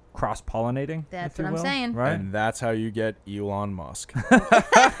 Cross-pollinating. That's if you what I'm will, saying. right? And that's how you get Elon Musk.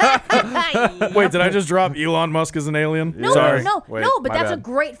 Yep. Wait, did I just drop Elon Musk as an alien? No, Sorry. no, Wait, no, but my that's a bad.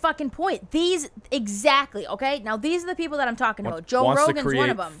 great fucking point. Exactly, okay? Now, these are the people that I'm talking about. Joe Wants Rogan's to create one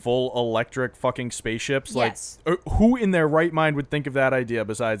of them. full electric fucking spaceships. Yes. Like, who in their right mind would think of that idea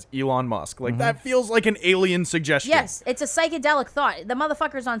besides Elon Musk? Like, that feels like an alien suggestion. Yes, it's a psychedelic thought. The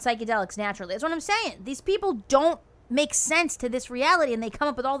motherfucker's on psychedelics naturally. That's what I'm saying. These people don't make sense to this reality, and they come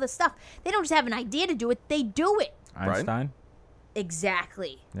up with all this stuff. They don't just have an idea to do it, they do it. Einstein.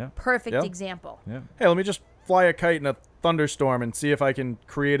 Exactly. Yeah. Perfect Yeah. example. Yeah. Hey, let me just fly a kite in a thunderstorm and see if I can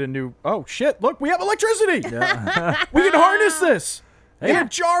create a new. Oh shit! Look, we have electricity. We can harness this in Yeah. a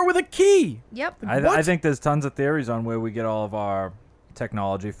jar with a key. Yep. I think there's tons of theories on where we get all of our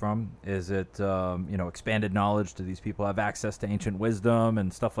technology from. Is it expanded knowledge? Do these people have access to ancient wisdom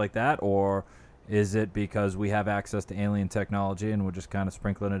and stuff like that, or is it because we have access to alien technology and we're just kind of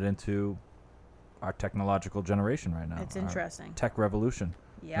sprinkling it into our technological generation right now? It's our interesting. Tech revolution.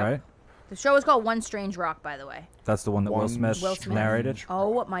 Yep. Right. The show is called One Strange Rock, by the way. That's the one that Will One Smith, Will Smith. narrated.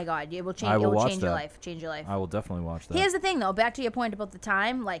 Oh my God! It will change. I will It will watch change your that. life. Change your life. I will definitely watch that. Here's the thing, though. Back to your point about the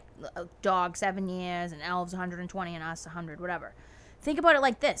time, like a dog 7 years and elves 120 and us 100, whatever. Think about it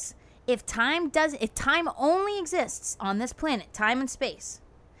like this: if time only exists on this planet, time and space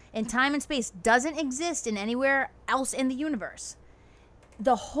doesn't exist in anywhere else in the universe,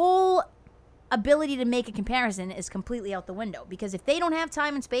 the whole ability to make a comparison is completely out the window. Because if they don't have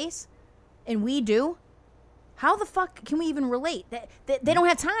time and space, and we do, how the fuck can we even relate? They don't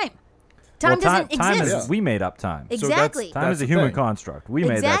have time. Time doesn't time exist. we made up time. Exactly. Time is a the human thing. construct. We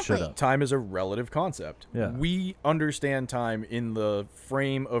made that shit Exactly. up. Time is a relative concept. Yeah. We understand time in the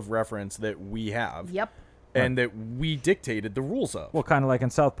frame of reference that we have. Yep. And that we dictated the rules of. Well, kind of like in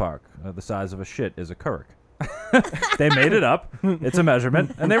South Park, the size of a shit is a currach. They made it up. It's a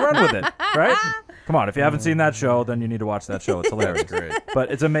measurement, and they run with it, right? Come on, if you haven't seen that show, then you need to watch that show. It's hilarious. Great.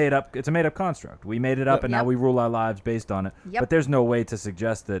 But it's a made up construct. We made it up, and now Yep. we rule our lives based on it. Yep. But there's no way to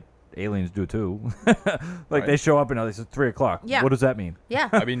suggest that aliens do too. Right. They show up and they say 3:00. Yeah. What does that mean? Yeah.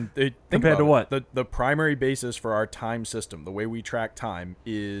 I mean, think Compared to about what? it. The primary basis for our time system, the way we track time,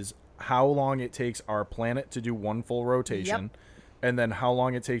 is how long it takes our planet to do one full rotation, and then how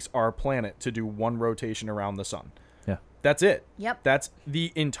long it takes our planet to do one rotation around the sun. Yeah. That's it. Yep. That's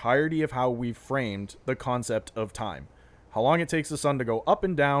the entirety of how we've framed the concept of time. How long it takes the sun to go up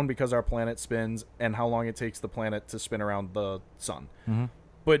and down because our planet spins, and how long it takes the planet to spin around the sun. Mm-hmm.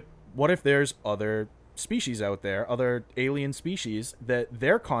 But what if there's other species out there, other alien species, that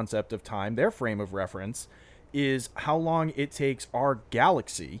their concept of time, their frame of reference, is how long it takes our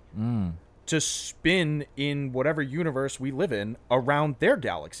galaxy to spin in whatever universe we live in around their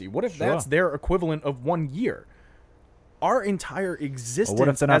galaxy? What if Sure. that's their equivalent of 1 year? Our entire existence what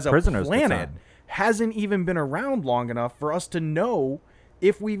if they're not as a prisoners to planet time? hasn't even been around long enough for us to know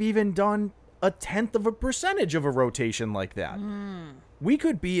if we've even done 0.1% of a rotation like that. We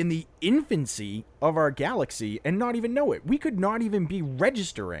could be in the infancy of our galaxy and not even know it. We could not even be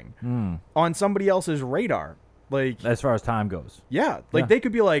registering on somebody else's radar Like, As far as time goes. yeah, like Yeah. they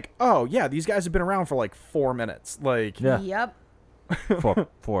could be like, oh yeah, these guys have been around for like 4 minutes. Like, Yeah. Yep.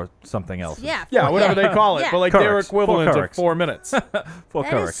 For something else. Yeah. yeah, for- whatever they call it, Yeah. but like their Correct. equivalent For of 4 minutes. For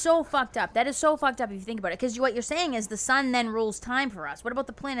That is correct. so fucked up. That is so fucked up if you think about it. Because what you're saying is the sun then rules time for us. What about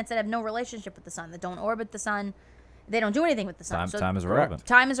the planets that have no relationship with the sun, that don't orbit the sun? They don't do anything with the sun. Time is irrelevant.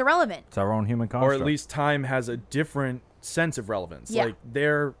 Time is irrelevant. It's our own human Or construct. at least time has a different sense of relevance. Yeah. Like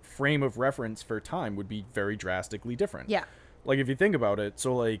their frame of reference for time would be very drastically different. Yeah. Like if you think about it,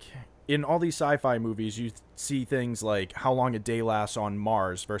 so like in all these sci-fi movies, you see things like how long a day lasts on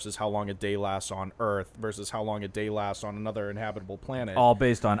Mars versus how long a day lasts on Earth versus how long a day lasts on another inhabitable planet. all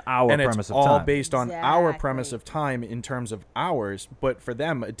based on our and premise it's of all time. based on our Exactly. premise of time in terms of hours, but for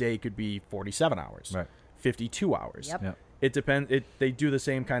them a day could be 47 hours, Right. 52 hours. Yep. Yep. It depends. They do the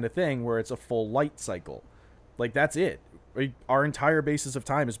same kind of thing where it's a full light cycle. Like that's it. Our entire basis of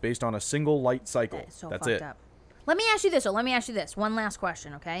time is based on a single light cycle. That is so That's fucked it. up. Let me ask you this. One last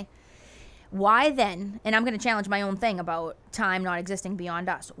question, okay? Why then, and I'm going to challenge my own thing about time not existing beyond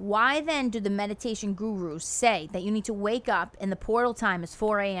us. Why then do the meditation gurus say that you need to wake up and the portal time is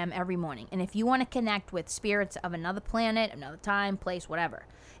 4 a.m. every morning? And if you want to connect with spirits of another planet, another time, place, whatever,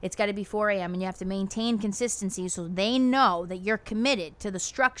 it's got to be 4 a.m. and you have to maintain consistency so they know that you're committed to the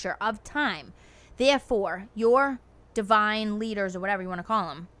structure of time. Therefore, your divine leaders or whatever you want to call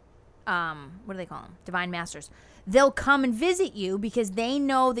them, what do they call them? Divine masters. They'll come and visit you because they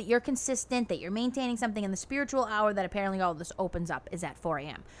know that you're consistent, that you're maintaining something, and the spiritual hour that apparently all this opens up is at 4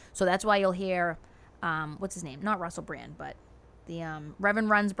 a.m. So that's why you'll hear, what's his name? Not Russell Brand, but the Reverend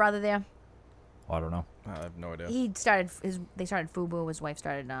Run's brother there. I don't know. I have no idea. They started FUBU. His wife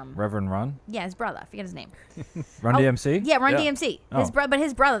started, Reverend Run? yeah, his brother. I forget his name. Run DMC? Yeah, Run Yeah. DMC. Oh. But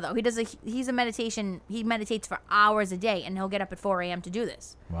his brother though, he's a meditation. He meditates for hours a day, and he'll get up at 4 a.m. to do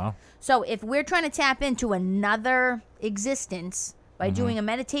this. Wow. So if we're trying to tap into another existence by doing a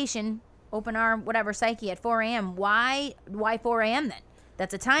meditation, open our whatever psyche at 4 a.m., why 4 a.m. then?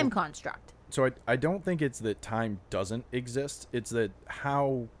 That's a time construct. So I don't think it's that time doesn't exist. It's that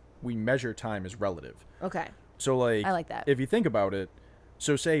how we measure time is relative. Okay. So like, I like that. If you think about it,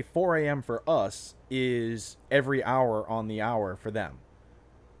 so say 4 a.m. for us is every hour on the hour for them.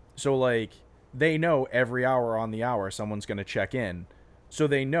 So like they know every hour on the hour someone's going to check in. So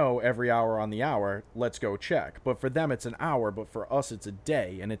they know every hour on the hour, let's go check. But for them it's an hour, but for us it's a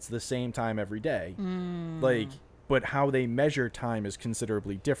day, and it's the same time every day. Like, but how they measure time is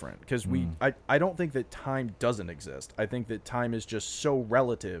considerably different because I don't think that time doesn't exist. I think that time is just so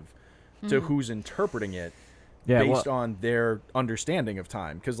relative to who's interpreting it Yeah, based on their understanding of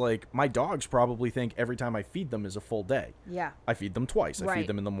time. Because like my dogs probably think every time I feed them is a full day. Yeah. I feed them twice. I Right. feed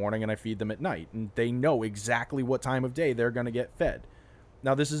them in the morning and I feed them at night, and they know exactly what time of day they're going to get fed.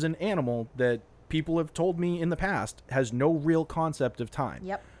 Now this is an animal that people have told me in the past has no real concept of time.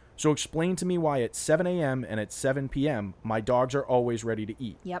 Yep. So explain to me why at 7 a.m. and at 7 p.m. my dogs are always ready to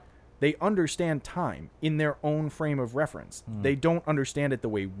eat. Yep. They understand time in their own frame of reference. They don't understand it the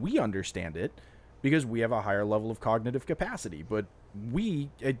way we understand it because we have a higher level of cognitive capacity. But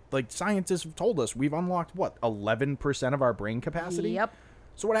like scientists have told us, we've unlocked, 11% of our brain capacity? Yep.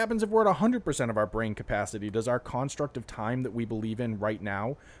 So what happens if we're at 100% of our brain capacity? Does our construct of time that we believe in right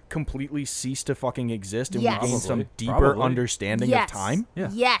now completely cease to fucking exist and Yes. we gain some Probably. deeper Probably. understanding Yes. of time? Yeah.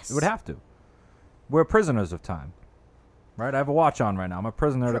 Yes. It would have to. We're prisoners of time. Right? I have a watch on right now. I'm a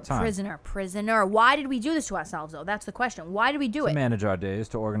prisoner of time. Prisoner. Why did we do this to ourselves, though? That's the question. Why did we do To it? manage our days,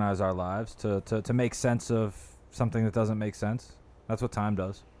 to organize our lives, to make sense of something that doesn't make sense. That's what time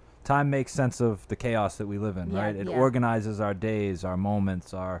does. Time makes sense of the chaos that we live in, Yeah, right? It yeah. organizes our days, our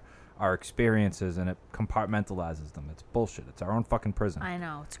moments, our experiences, and it compartmentalizes them. It's bullshit. It's our own fucking prison. I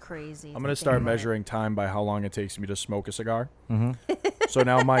know. It's crazy. I'm going to thinking start about it. measuring time by how long it takes me to smoke a cigar. Mm-hmm. So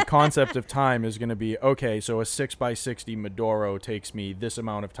now my concept of time is going to be, okay, so a 6x60 Maduro takes me this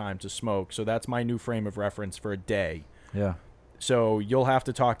amount of time to smoke. So that's my new frame of reference for a day. Yeah. So you'll have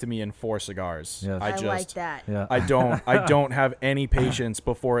to talk to me in 4 cigars. Yes. I like that. Yeah. I don't have any patience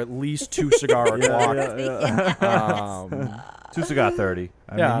before at least 2 cigar o'clock. 2 cigar 30.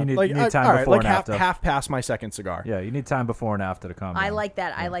 I Yeah, mean, you like need time all right, before like and half, after. half past my second cigar. Yeah, you need time before and after to calm I down. like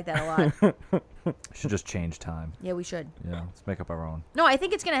that. I like that a lot. Should just change time. Yeah, we should. Yeah, let's make up our own. No, I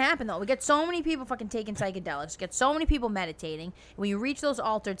think it's going to happen, though. We get so many people fucking taking psychedelics, get so many people meditating. When you reach those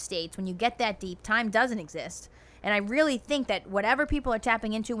altered states, when you get that deep, time doesn't exist. And I really think that whatever people are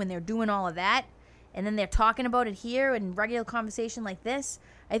tapping into when they're doing all of that, and then they're talking about it here in regular conversation like this,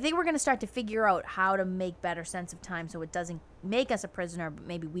 I think we're going to start to figure out how to make better sense of time so it doesn't make us a prisoner, but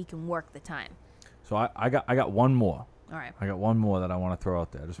maybe we can work the time. So I got one more. All right. I got one more that I want to throw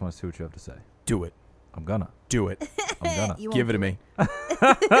out there. I just want to see what you have to say. Do it. I'm gonna. Do it. I'm gonna. You won't Give it to do me.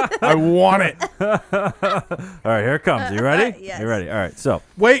 I want it. All right, here it comes. You ready? Yes. You ready? All right. So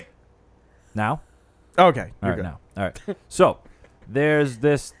Wait. now. Okay. All You're right, good. now. All right. So there's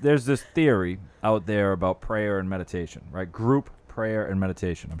this theory out there about prayer and meditation, right? Group prayer and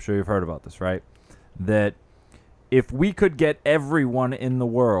meditation. I'm sure you've heard about this, right? That if we could get everyone in the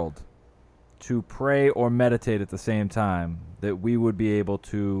world to pray or meditate at the same time, that we would be able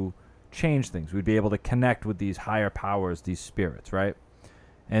to change things. We'd be able to connect with these higher powers, these spirits, right?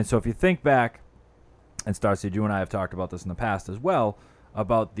 And so if you think back, and Starseed, you and I have talked about this in the past as well,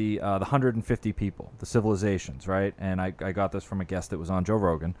 about the 150 people, the civilizations, right? And I got this from a guest that was on Joe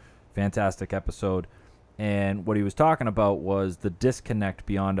Rogan. Fantastic episode. And what he was talking about was the disconnect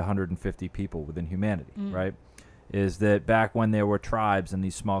beyond 150 people within humanity, right? Is that back when there were tribes and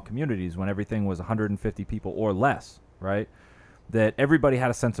these small communities, when everything was 150 people or less, right? That everybody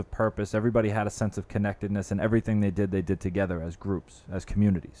had a sense of purpose, everybody had a sense of connectedness, and everything they did together as groups, as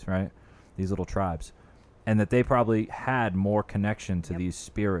communities, right? These little tribes. And that they probably had more connection to these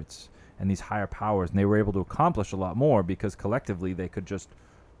spirits and these higher powers, and they were able to accomplish a lot more because collectively they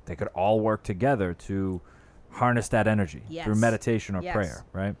could all work together to harness that energy through meditation or prayer,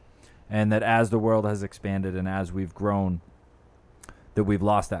 right? And that as the world has expanded and as we've grown, that we've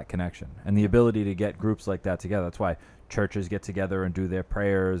lost that connection and the ability to get groups like that together. That's why churches get together and do their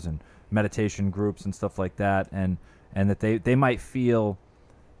prayers and meditation groups and stuff like that, and that they might feel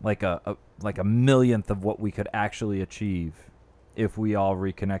like a millionth of what we could actually achieve if we all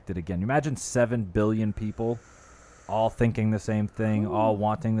reconnected again. Imagine 7 billion people all thinking the same thing, all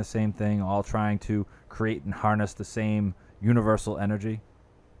wanting the same thing, all trying to create and harness the same universal energy.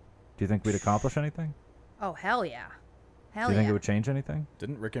 Do you think we'd accomplish anything? Oh, hell yeah. Hell Do you yeah. think it would change anything?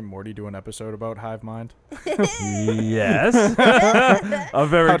 Didn't Rick and Morty do an episode about hive mind? Yes. A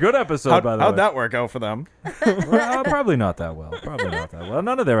very good episode, by the way. How'd that work out for them? Well, probably not that well. Probably not that well.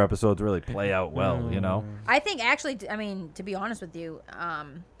 None of their episodes really play out well, you know? I think actually, I mean, to be honest with you,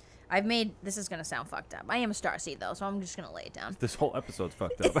 I've made, this is going to sound fucked up. I am a starseed though, so I'm just going to lay it down. This whole episode's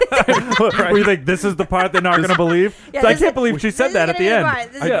fucked up. You think this is the part they're not going to believe? Yeah, I can't believe she said that at the end.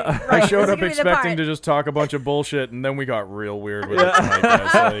 I showed up expecting to just talk a bunch of bullshit, and then we got real weird with it tonight,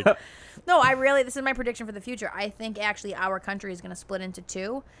 guys. Like, No, this is my prediction for the future. I think actually our country is going to split into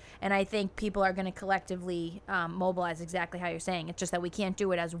two, and I think people are going to collectively mobilize exactly how you're saying. It's just that we can't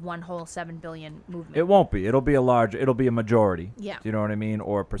do it as one whole 7 billion movement. It won't be. It'll be a majority. Yeah. Do you know what I mean?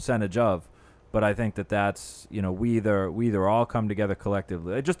 Or a percentage of. But I think that's, we either all come together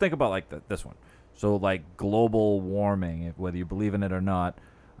collectively. Just think about like this one. So like global warming, whether you believe in it or not,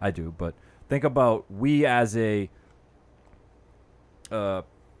 I do. But think about we as a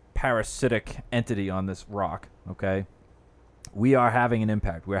parasitic entity on this rock, okay? We are having an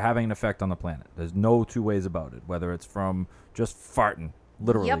impact. We're having an effect on the planet. There's no two ways about it, whether it's from just farting,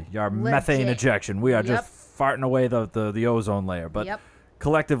 literally, our methane ejection. We are just farting away the ozone layer. But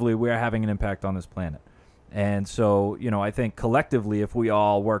collectively, we are having an impact on this planet. And so, I think collectively, if we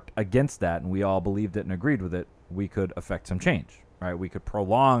all worked against that and we all believed it and agreed with it, we could affect some change, right? We could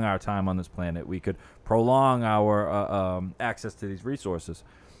prolong our time on this planet. We could prolong our access to these resources.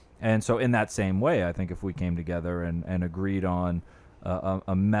 And so in that same way, I think if we came together and agreed on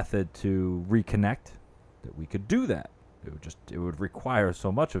a method to reconnect, that we could do that. It would require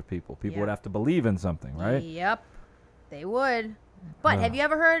so much of people. People would have to believe in something, right? Yep, they would. But have you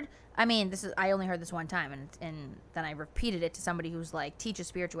ever heard? I mean, I only heard this one time, and then I repeated it to somebody who's like teaches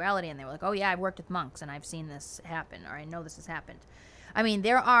spirituality, and they were like, "Oh yeah, I've worked with monks, and I've seen this happen, or I know this has happened." I mean,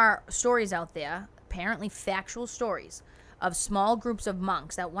 there are stories out there, apparently factual stories, of small groups of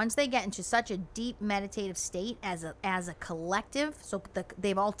monks that once they get into such a deep meditative state as a collective, so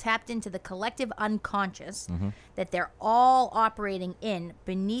they've all tapped into the collective unconscious, that they're all operating in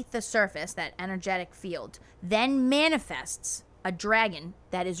beneath the surface, that energetic field, then manifests a dragon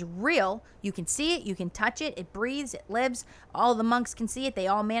that is real. You can see it, you can touch it, it breathes, it lives. All the monks can see it, they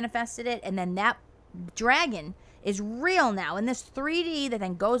all manifested it, and then that dragon is real now in this 3D that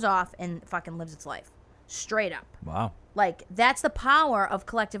then goes off and fucking lives its life. Straight up. Wow. Like, that's the power of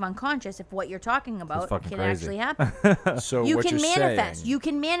collective unconscious. If what you're talking about can crazy. actually happen. So You what can you're manifest. saying, You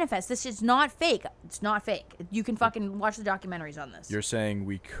can manifest. This is not fake. It's not fake. You can fucking watch the documentaries on this. you're saying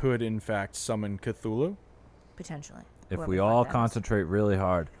we could in fact summon Cthulhu? Potentially. If Whoever we the fuck all that is. concentrate really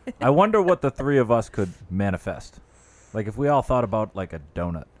hard. I wonder what the three of us could manifest. Like if we all thought about like a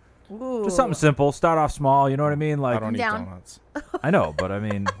donut. Ooh. Just something simple. Start off small, you know what I mean? I Like don't eat Down. donuts. I know, but I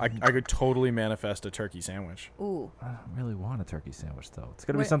mean I could totally manifest a turkey sandwich. Ooh. I don't really want a turkey sandwich though. It's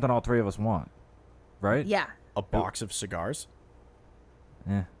gotta be Wait. something all three of us want. Right? Yeah. A box of cigars?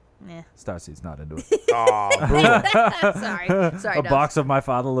 Eh. Yeah. Starseed's not into it. Oh, brutal. Sorry. A box of My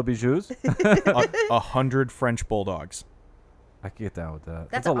Father Le Bijou's. 100 French bulldogs. I can get down with that.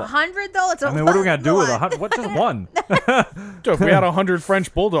 That's a 100 though. It's a I mean, what are we gonna do with lot. 100? What? Just one? Dude, if we had 100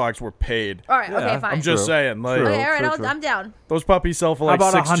 French bulldogs, we're paid. All right. Yeah, Okay. Fine. I'm just saying, like, True. Okay. All right. True. I'm down. those puppies sell for How like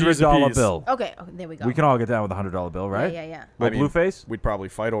about $6 a $100 piece. bill? Okay. There we go. We can all get down with $100 bill, right? Yeah. I Little mean, Blueface. We'd probably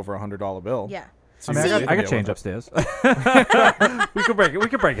fight over $100 bill. Yeah. I mean, I got change upstairs. We could break it. We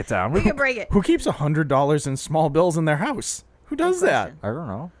could break it down. We can break it. Who keeps $100 in small bills in their house? Who does Good that? question. I don't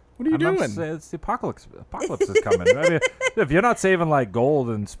know. What are you I'm not doing? saying it's the apocalypse. Apocalypse is coming. I mean, if you're not saving like gold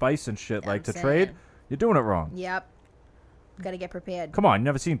and spice and shit like to saying. trade, you're doing it wrong. Yep. Got to get prepared. Come on,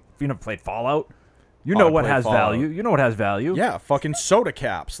 you never played Fallout? You know I what played has Fallout. value. You know what has value. Yeah, fucking soda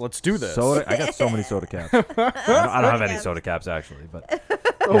caps. Let's do this. Soda. I got so many soda caps. I don't have any soda caps actually, but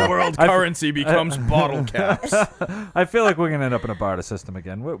The world currency becomes bottle caps. I feel like we're gonna end up in a barter system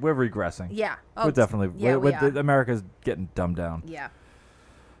again. We're regressing. Yeah. Oh, We're definitely. Yeah, we are. America's getting dumbed down. Yeah.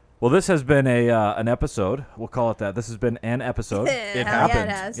 Well, this has been an episode. We'll call it that. This has been an episode. It Hell happened. Yeah, it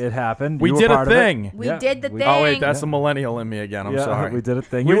has. It happened. We You were did a part of it. thing. We Yeah, did the thing. Oh wait, that's the millennial in me again. I'm Yeah, sorry. we did a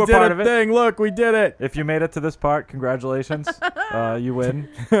thing. We You were did part a of it. thing. Look, we did it. If you made it to this part, congratulations. You win.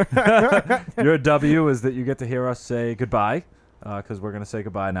 Your W is that you get to hear us say goodbye, because we're going to say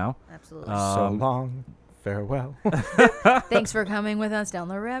goodbye now. Absolutely. So long. Farewell. Thanks for coming with us down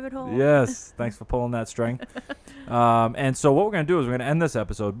the rabbit hole. Yes. Thanks for pulling that string. And so what we're going to do is we're going to end this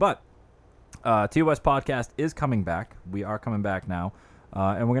episode, but TOS Podcast is coming back. We are coming back now.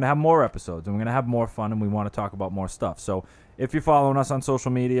 And we're going to have more episodes, and we're going to have more fun, and we want to talk about more stuff. So if you're following us on social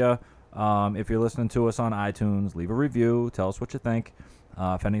media, if you're listening to us on iTunes, leave a review. Tell us what you think.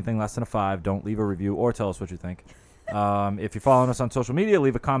 If anything less than a 5, don't leave a review or tell us what you think. If you're following us on social media,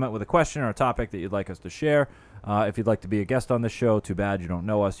 leave a comment with a question or a topic that you'd like us to share. If you'd like to be a guest on this show, too bad you don't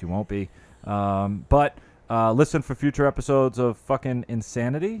know us. You won't be. But listen for future episodes of fucking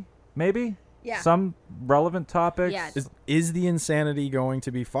Insanity, maybe? Yeah. Some relevant topics. Yeah. Is the insanity going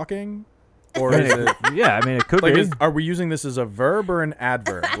to be fucking? Or is it Yeah, I mean, it could like be. are we using this as a verb or an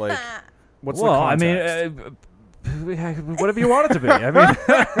adverb? Like what's Well, the I context? mean, whatever you want it to be. I mean,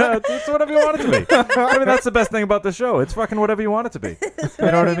 it's whatever you want it to be. I mean, that's the best thing about the show. It's fucking whatever you want it to be.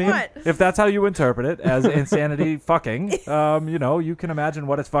 You know what I you mean? want. If that's how you interpret it as insanity fucking, you can imagine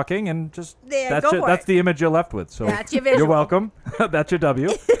what it's fucking, and just Yeah, that's go for that's it. the image you're left with. So That's your you're visual. welcome. That's your W.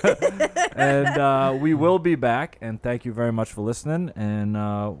 And we will be back. And thank you very much for listening. And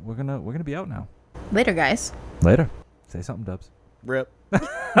we're gonna be out now. Later, guys. Later. Say something, Dubs. Rip. All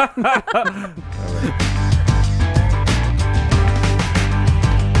right.